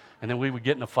 And then we would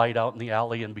get in a fight out in the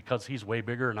alley, and because he's way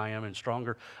bigger than I am and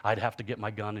stronger, I'd have to get my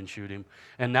gun and shoot him.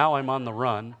 And now I'm on the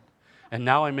run, and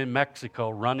now I'm in Mexico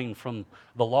running from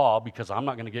the law because I'm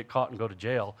not going to get caught and go to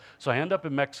jail. So I end up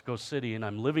in Mexico City, and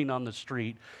I'm living on the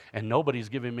street, and nobody's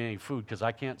giving me any food because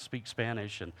I can't speak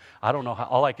Spanish, and I don't know how.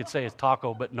 All I could say is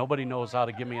taco, but nobody knows how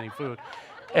to give me any food.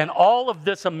 And all of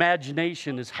this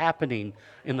imagination is happening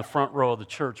in the front row of the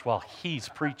church while he's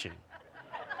preaching.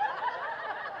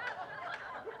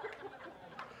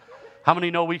 How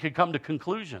many know we could come to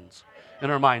conclusions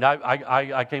in our mind?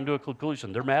 I came to a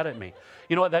conclusion. They're mad at me.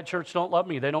 You know what? That church don't love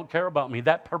me. They don't care about me.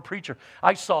 That preacher,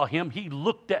 I saw him. He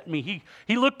looked at me.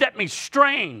 He looked at me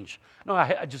strange. No,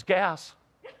 I just gas.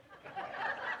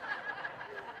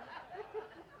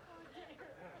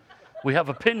 We have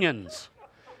opinions.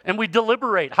 And we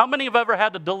deliberate. How many have ever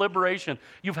had a deliberation?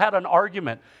 You've had an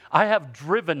argument. I have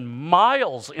driven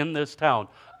miles in this town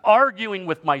arguing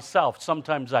with myself.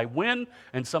 Sometimes I win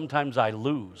and sometimes I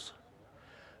lose.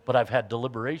 But I've had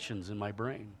deliberations in my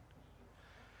brain.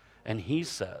 And he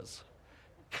says,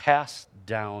 cast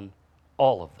down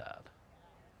all of that.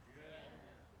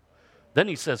 Then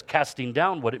he says, casting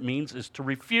down, what it means is to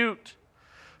refute,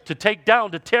 to take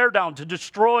down, to tear down, to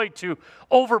destroy, to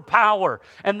overpower.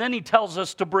 And then he tells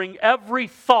us to bring every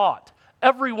thought,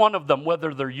 every one of them,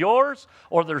 whether they're yours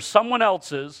or they're someone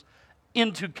else's,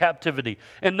 into captivity.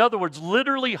 In other words,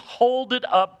 literally hold it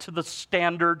up to the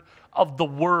standard of the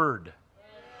Word.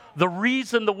 The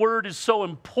reason the Word is so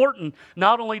important,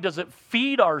 not only does it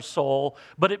feed our soul,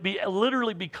 but it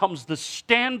literally becomes the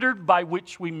standard by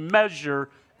which we measure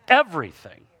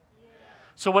everything.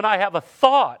 So when I have a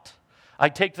thought, I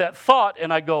take that thought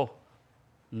and I go,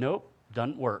 nope,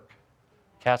 doesn't work.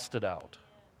 Cast it out.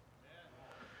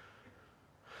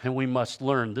 And we must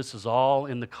learn, this is all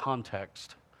in the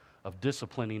context of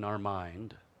disciplining our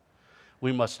mind.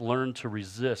 We must learn to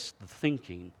resist the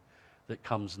thinking that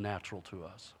comes natural to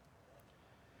us.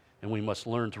 And we must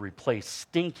learn to replace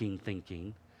stinking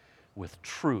thinking with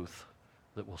truth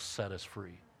that will set us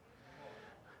free.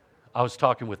 I was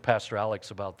talking with Pastor Alex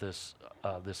about this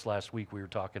this last week. We were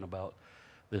talking about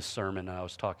this sermon, and I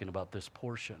was talking about this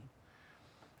portion.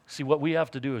 See, what we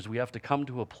have to do is we have to come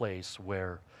to a place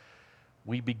where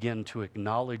we begin to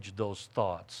acknowledge those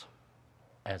thoughts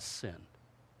as sin.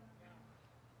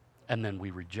 And then we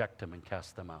reject them and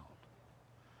cast them out.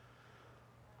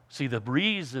 See, the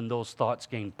reason those thoughts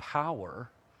gain power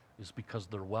is because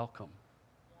they're welcome.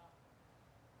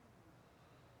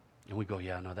 And we go,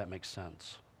 yeah, no, that makes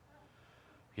sense.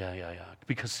 Yeah.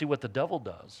 Because see, what the devil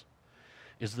does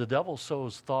is the devil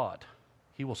sows thought.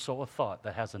 He will sow a thought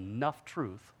that has enough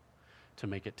truth to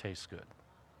make it taste good.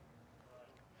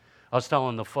 I was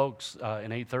telling the folks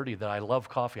in 8:30 that I love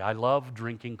coffee. I love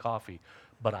drinking coffee,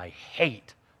 but I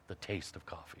hate the taste of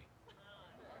coffee.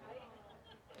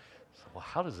 So, well,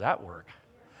 how does that work?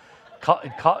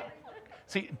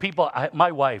 See, people,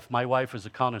 my wife is a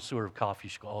connoisseur of coffee.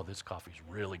 She goes, oh, this coffee's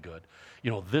really good. You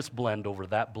know, this blend over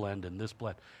that blend and this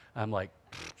blend. I'm like,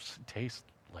 it tastes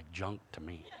like junk to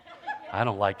me. I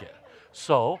don't like it.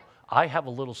 So I have a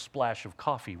little splash of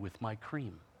coffee with my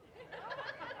cream.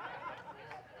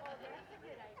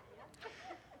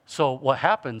 So what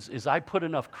happens is I put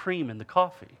enough cream in the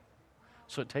coffee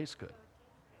so it tastes good.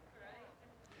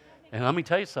 And let me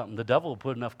tell you something, the devil will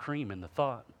put enough cream in the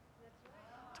thought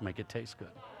to make it taste good.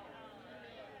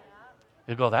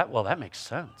 You go, that makes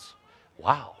sense.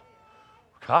 Wow.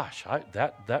 Gosh,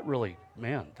 that really,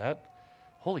 man,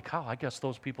 holy cow, I guess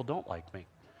those people don't like me.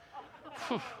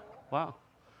 Whew, wow.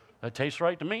 That tastes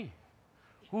right to me.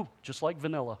 Ooh, just like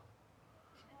vanilla.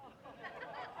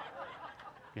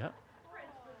 Yeah.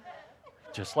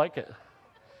 Just like it.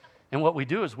 And what we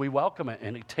do is we welcome it,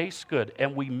 and it tastes good,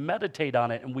 and we meditate on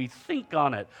it, and we think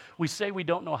on it. We say we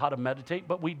don't know how to meditate,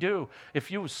 but we do. If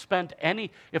you've spent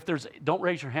don't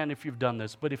raise your hand if you've done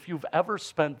this, but if you've ever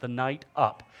spent the night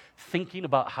up thinking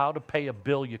about how to pay a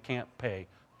bill you can't pay,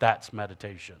 that's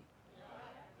meditation.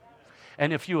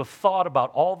 And if you have thought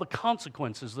about all the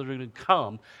consequences that are going to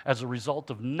come as a result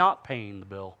of not paying the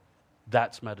bill,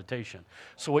 that's meditation.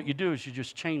 So what you do is you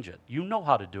just change it. You know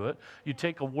how to do it. You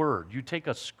take a word, you take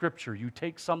a scripture, you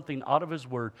take something out of His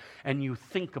Word, and you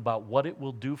think about what it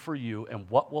will do for you and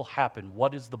what will happen.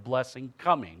 What is the blessing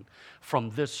coming from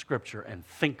this scripture, and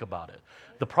think about it.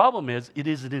 The problem is, it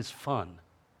isn't as fun.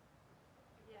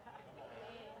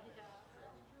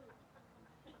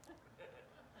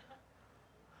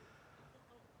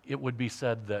 It would be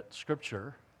said that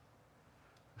scripture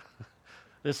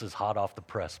This is hot off the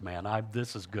press, man.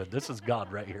 This is good. This is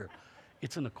God right here.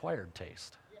 It's an acquired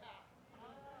taste.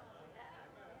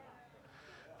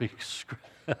 Because,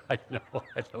 I know,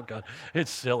 God.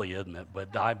 It's silly, isn't it? But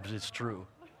it's true.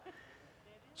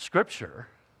 Scripture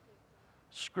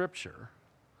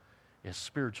is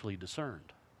spiritually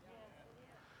discerned.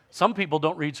 Some people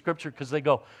don't read Scripture because they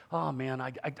go, oh man,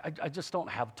 I just don't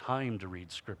have time to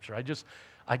read Scripture.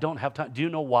 I don't have time. Do you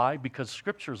know why? Because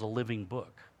Scripture is a living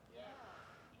book.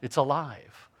 It's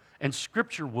alive. And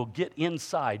Scripture will get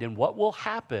inside, and what will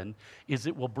happen is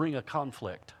it will bring a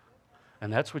conflict.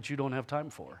 And that's what you don't have time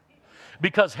for.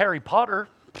 Because Harry Potter,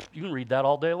 you can read that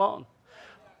all day long.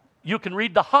 You can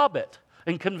read The Hobbit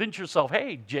and convince yourself,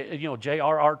 hey,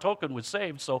 J.R.R. Tolkien was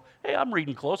saved, so hey, I'm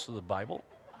reading close to the Bible.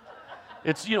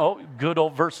 It's, good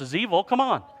old versus evil. Come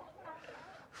on.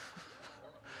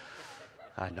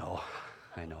 I know.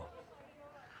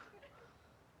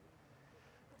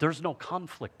 There's no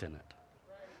conflict in it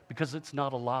because it's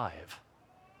not alive.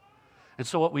 And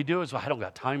so what we do is, I don't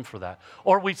got time for that.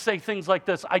 Or we say things like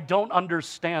this, I don't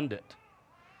understand it.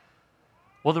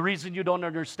 Well, the reason you don't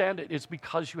understand it is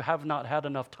because you have not had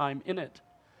enough time in it.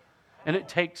 And it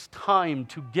takes time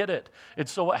to get it. And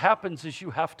so what happens is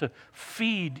you have to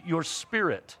feed your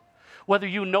spirit. Whether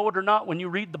you know it or not, when you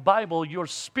read the Bible, your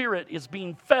spirit is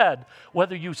being fed,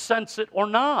 whether you sense it or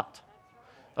not.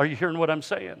 Are you hearing what I'm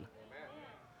saying?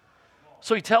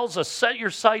 So he tells us, set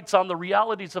your sights on the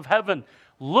realities of heaven.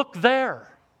 Look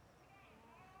there.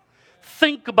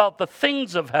 Think about the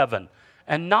things of heaven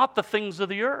and not the things of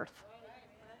the earth.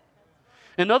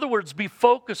 In other words, be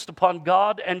focused upon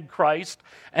God and Christ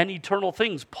and eternal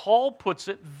things. Paul puts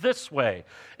it this way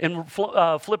in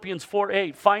Philippians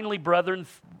 4:8. Finally, brethren,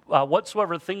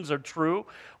 whatsoever things are true,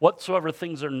 whatsoever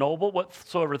things are noble,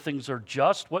 whatsoever things are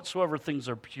just, whatsoever things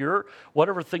are pure,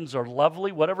 whatever things are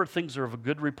lovely, whatever things are of a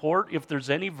good report, if there's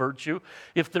any virtue,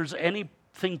 if there's anything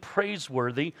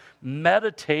praiseworthy,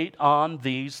 meditate on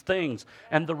these things.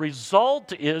 And the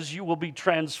result is you will be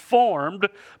transformed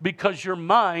because your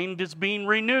mind is being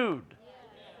renewed.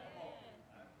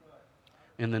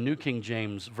 In the New King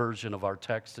James Version of our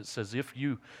text, it says,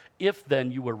 if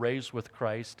then you were raised with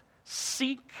Christ,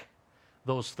 seek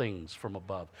those things from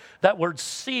above. That word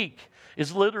seek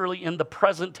is literally in the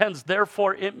present tense.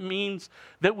 Therefore, it means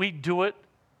that we do it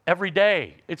every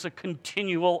day. It's a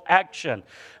continual action.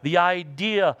 The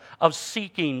idea of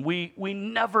seeking, we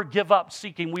never give up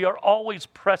seeking. We are always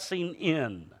pressing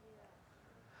in.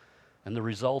 And the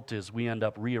result is we end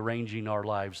up rearranging our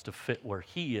lives to fit where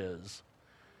He is,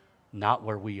 not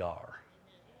where we are.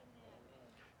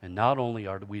 And not only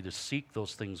are we to seek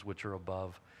those things which are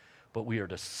above, but we are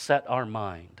to set our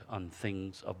mind on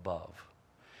things above.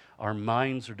 Our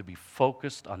minds are to be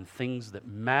focused on things that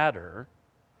matter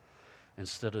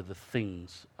instead of the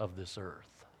things of this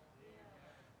earth.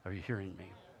 Are you hearing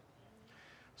me?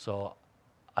 So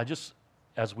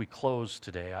as we close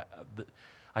today,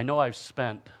 I know I've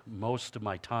spent most of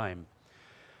my time,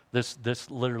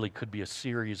 this literally could be a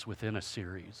series within a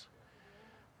series,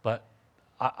 but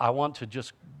I want to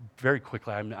just very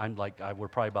quickly, we're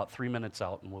probably about 3 minutes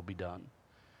out and we'll be done.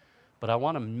 But I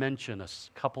want to mention a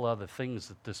couple other things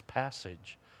that this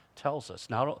passage tells us.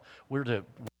 Now, we're to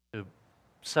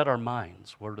set our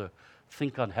minds. We're to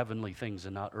think on heavenly things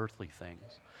and not earthly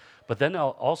things. But then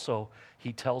also,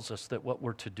 he tells us that what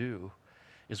we're to do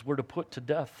is we're to put to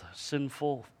death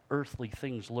sinful earthly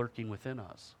things lurking within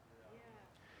us.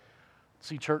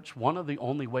 See, church, one of the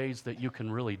only ways that you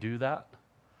can really do that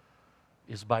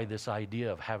is by this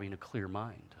idea of having a clear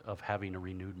mind, of having a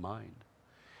renewed mind.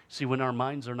 See, when our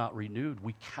minds are not renewed,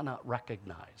 we cannot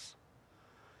recognize.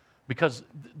 Because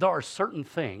there are certain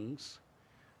things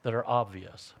that are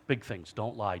obvious. Big things.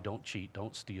 Don't lie, don't cheat,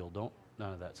 don't steal,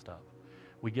 none of that stuff.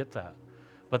 We get that.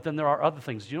 But then there are other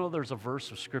things. You know, there's a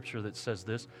verse of Scripture that says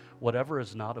this, whatever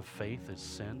is not of faith is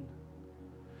sin.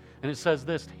 And it says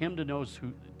this,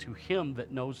 to him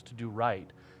that knows to do right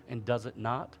and does it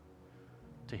not,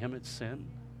 to him it's sin.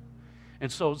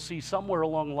 And so, see, somewhere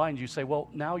along the lines you say, well,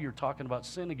 now you're talking about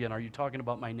sin again. Are you talking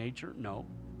about my nature? No.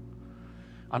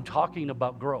 I'm talking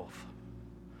about growth.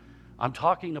 I'm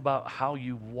talking about how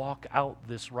you walk out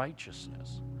this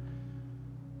righteousness.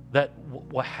 That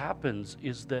what happens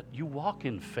is that you walk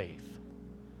in faith.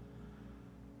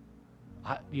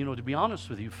 To be honest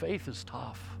with you, faith is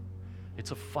tough.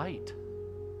 It's a fight.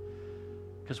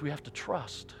 Because we have to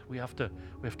trust. We have to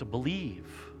believe.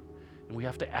 And we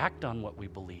have to act on what we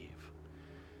believe.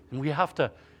 And we have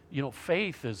to,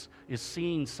 faith is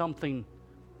seeing something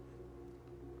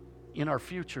in our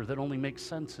future that only makes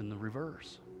sense in the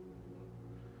reverse.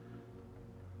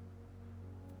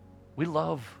 We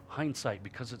love hindsight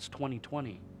because it's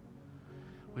 2020.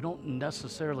 We don't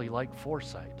necessarily like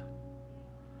foresight.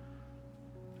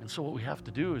 And so what we have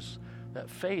to do is that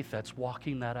faith, that's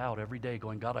walking that out every day,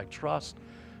 going, God, I trust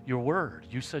your word.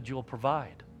 You said you'll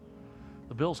provide.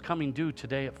 The bill's coming due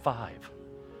today at 5.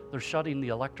 They're shutting the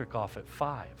electric off at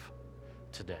 5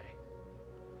 today.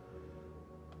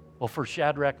 Well, for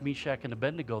Shadrach, Meshach, and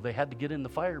Abednego, they had to get in the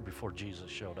fire before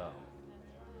Jesus showed up.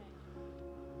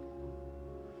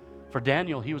 For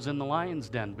Daniel, he was in the lion's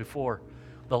den before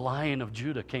the Lion of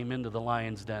Judah came into the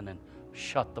lion's den and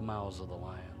shut the mouths of the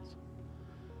lions.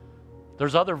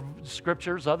 There's other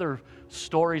scriptures, other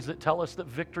stories that tell us that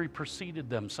victory preceded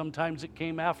them. Sometimes it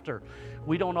came after.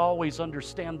 We don't always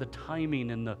understand the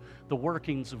timing and the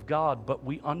workings of God, but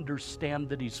we understand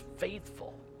that He's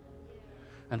faithful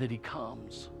and that He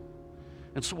comes.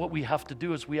 And so what we have to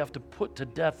do is we have to put to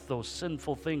death those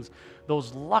sinful things,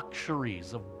 those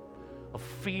luxuries of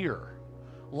fear,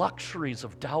 luxuries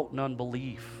of doubt and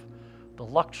unbelief, the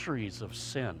luxuries of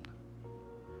sin.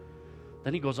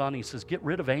 Then he goes on, he says, get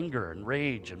rid of anger and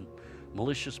rage and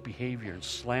malicious behavior and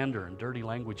slander and dirty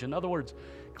language. In other words,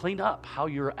 clean up how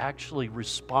you're actually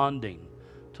responding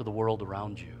to the world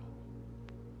around you.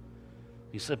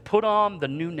 He said, put on the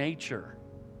new nature.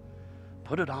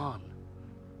 Put it on.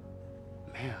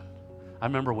 Man, I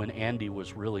remember when Andy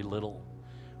was really little,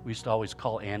 we used to always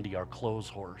call Andy our clothes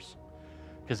horse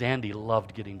because Andy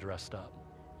loved getting dressed up.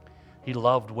 He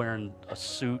loved wearing a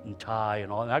suit and tie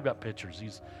and all. And I've got pictures.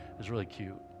 He's really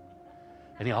cute.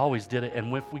 And he always did it.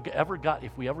 And if we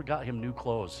ever got him new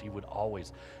clothes,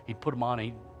 he'd put them on,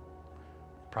 he'd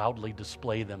proudly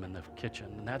display them in the kitchen.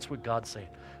 And that's what God's saying.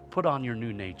 Put on your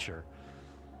new nature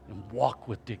and walk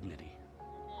with dignity.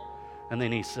 And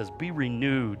then he says, be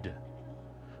renewed.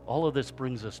 All of this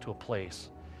brings us to a place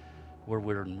where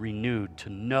we're renewed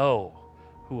to know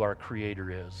who our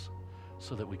Creator is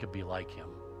so that we could be like Him.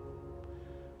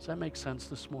 Does that make sense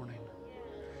this morning?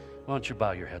 Why don't you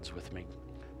bow your heads with me?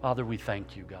 Father, we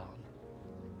thank you, God.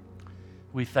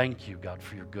 We thank you, God,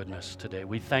 for your goodness today.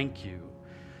 We thank you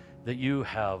that you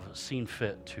have seen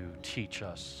fit to teach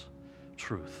us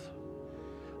truth.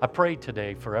 I pray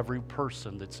today for every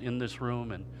person that's in this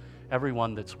room and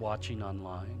everyone that's watching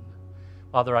online.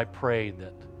 Father, I pray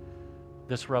that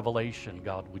this revelation,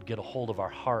 God, would get a hold of our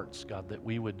hearts, God, that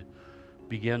we would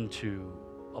begin to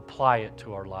apply it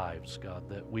to our lives, God,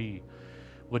 that we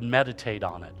would meditate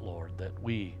on it, Lord, that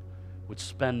we would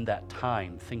spend that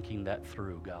time thinking that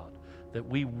through, God, that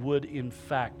we would, in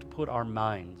fact, put our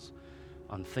minds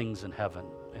on things in heaven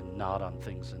and not on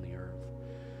things in the earth.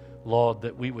 Lord,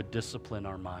 that we would discipline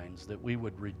our minds, that we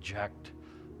would reject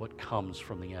what comes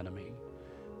from the enemy,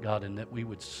 God, and that we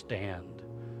would stand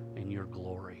in your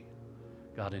glory,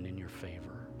 God, and in your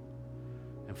favor.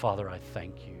 And Father, I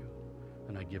thank you,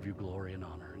 and I give you glory and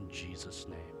honor in Jesus'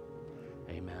 name.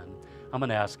 Amen. I'm going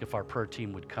to ask if our prayer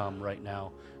team would come right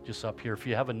now, just up here. If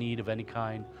you have a need of any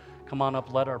kind, come on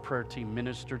up. Let our prayer team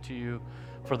minister to you.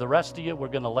 For the rest of you, we're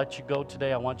going to let you go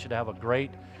today. I want you to have a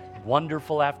great,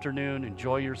 wonderful afternoon.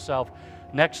 Enjoy yourself.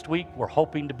 Next week, we're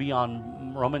hoping to be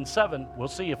on Romans 7. We'll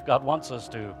see if God wants us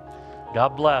to.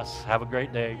 God bless. Have a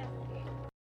great day.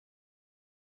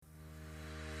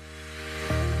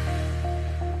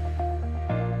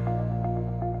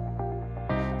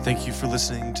 Thank you for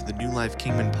listening to the New Life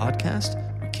Kingman podcast.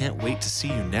 We can't wait to see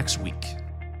you next week.